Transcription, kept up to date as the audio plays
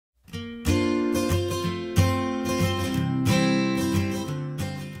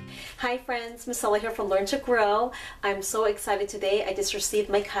Hi friends, Miss Ella here from Learn to Grow. I'm so excited today. I just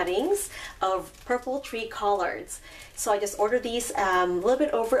received my cuttings of purple tree collards. So I just ordered these a little bit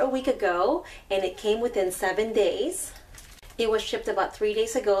over a week ago and it came within 7 days. It was shipped about 3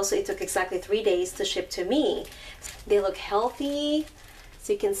 days ago, so it took exactly 3 days to ship to me. They look healthy,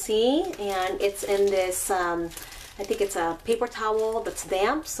 so you can see, and it's in this, I think it's a paper towel that's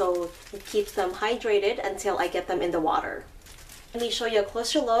damp, so it keeps them hydrated until I get them in the water. Let me show you a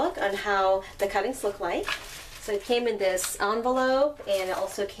closer look on how the cuttings look like. So it came in this envelope and it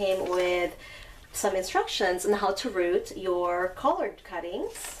also came with some instructions on how to root your collard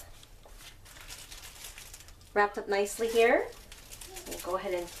cuttings. Wrapped up nicely here. We'll go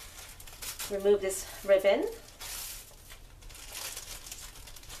ahead and remove this ribbon.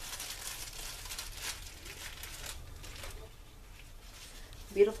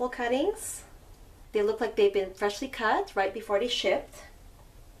 Beautiful cuttings. They look like they've been freshly cut right before they shipped.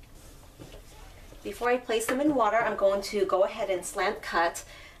 Before I place them in water, I'm going to go ahead and slant cut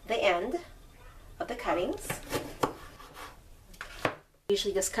the end of the cuttings.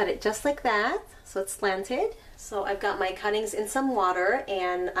 Usually just cut it just like that, so it's slanted. So I've got my cuttings in some water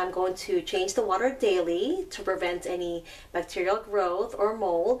and I'm going to change the water daily to prevent any bacterial growth or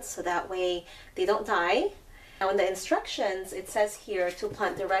mold, so that way they don't die. Now in the instructions, it says here to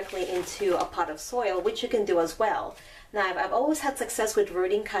plant directly into a pot of soil, which you can do as well. Now I've always had success with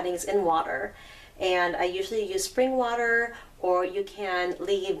rooting cuttings in water, and I usually use spring water, or you can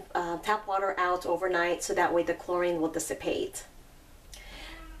leave tap water out overnight so that way the chlorine will dissipate.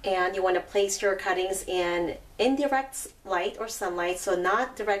 And you want to place your cuttings in indirect light or sunlight, so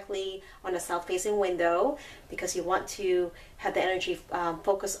not directly on a south-facing window, because you want to have the energy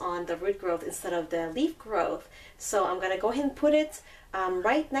focus on the root growth instead of the leaf growth. So I'm going to go ahead and put it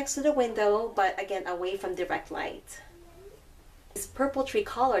right next to the window, but again away from direct light. This purple tree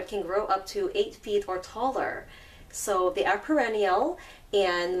collard can grow up to 8 feet or taller. So they are perennial,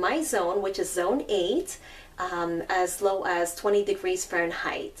 and my zone, which is zone 8, as low as 20 degrees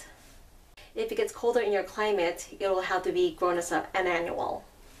Fahrenheit. If it gets colder in your climate, it will have to be grown as an annual.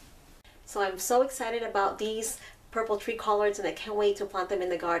 So I'm so excited about these purple tree collards and I can't wait to plant them in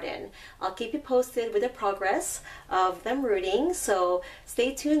the garden. I'll keep you posted with the progress of them rooting, so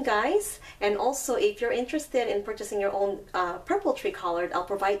stay tuned guys. And also if you're interested in purchasing your own purple tree collard, I'll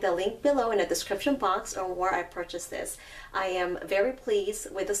provide the link below in the description box on where I purchased this. I am very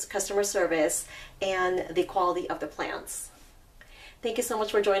pleased with this customer service and the quality of the plants. Thank you so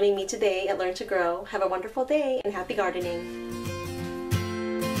much for joining me today at Learn to Grow. Have a wonderful day and happy gardening.